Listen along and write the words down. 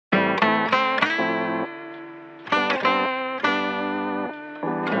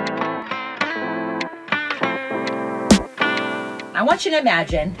want you to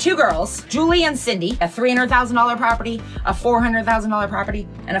imagine two girls, Julie and Cindy, a $300,000 property, a $400,000 property,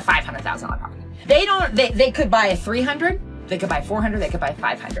 and a $500,000 property. They could buy a 300, they could buy 400, they could buy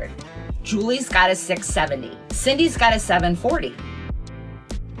 500. Julie's got a 670. Cindy's got a 740.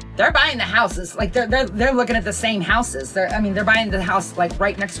 They're buying the houses, like they're looking at the same houses. They're buying the house like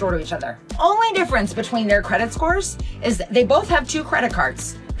right next door to each other. Only difference between their credit scores is they both have 2 credit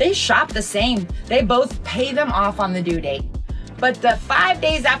cards. They shop the same. They both pay them off on the due date. But the 5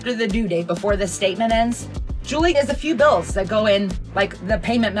 days after the due date, before the statement ends, Julie has a few bills that go in, like the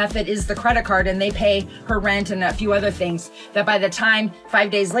payment method is the credit card, and they pay her rent and a few other things that by the time 5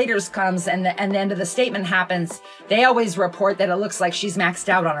 days later comes and the end of the statement happens, they always report that it looks like she's maxed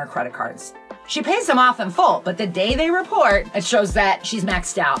out on her credit cards. She pays them off in full, but the day they report, it shows that she's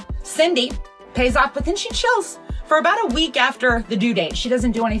maxed out. Cindy pays off, but then she chills for about a week after the due date. She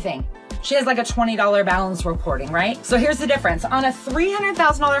doesn't do anything. She has like a $20 balance reporting, right? So here's the difference. On a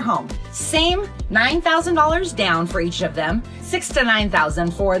 $300,000 home, same $9,000 down for each of them, $6,000 to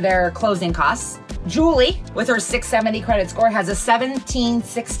 $9,000 for their closing costs. Julie, with her 670 credit score, has a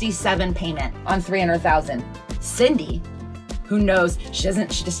 $1,767 payment on $300,000. Cindy, who knows, she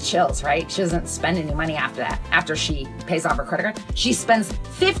just chills, right? She doesn't spend any money after that. After she pays off her credit card, she spends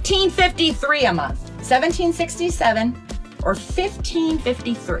 $1,553 a month. $1,767 or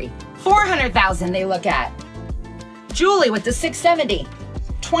 $1,553. $400,000 they look at. Julie with the 670,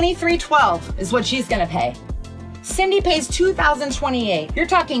 $2,312 is what she's gonna pay. Cindy pays $2,028. You're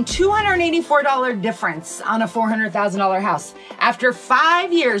talking $284 difference on a $400,000 house. After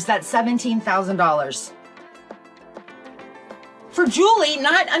 5 years, that's $17,000. For Julie,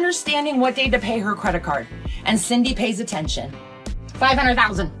 not understanding what day to pay her credit card, and Cindy pays attention.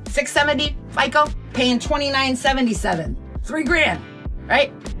 $500,000, 670 FICO, paying $2,977, $3,000,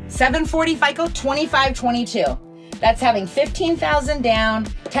 right? 740 FICO, 2522. That's having 15,000 down,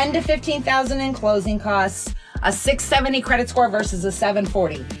 10 to 15,000 in closing costs, a 670 credit score versus a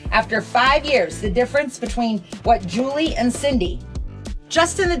 740. After 5 years, the difference between what Julie and Cindy,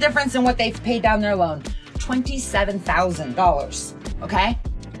 just in the difference in what they've paid down their loan, $27,000, okay?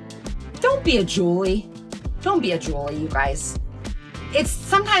 Don't be a Julie. Don't be a Julie, you guys. It's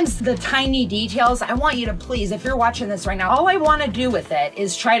sometimes the tiny details. I want you to please, if you're watching this right now, all I want to do with it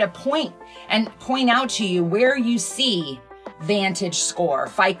is try to point out to you where you see Vantage score,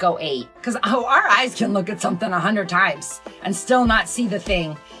 FICO 8. Because our eyes can look at something 100 times and still not see the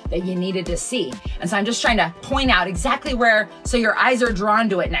thing that you needed to see. And so I'm just trying to point out exactly where, so your eyes are drawn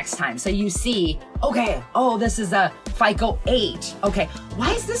to it next time. So you see, okay, oh, this is a FICO 8. Okay,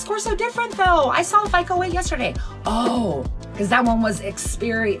 why is this score so different though? I saw a FICO 8 yesterday. Oh, because that one was from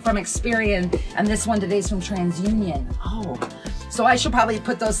Experian and this one today's from TransUnion. Oh, so I should probably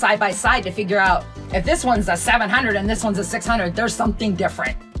put those side by side to figure out if this one's a 700 and this one's a 600, there's something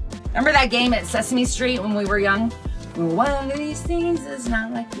different. Remember that game at Sesame Street when we were young? One of these things is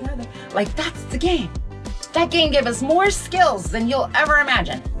not like the other. Like, that's the game. That game gave us more skills than you'll ever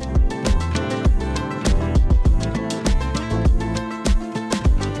imagine.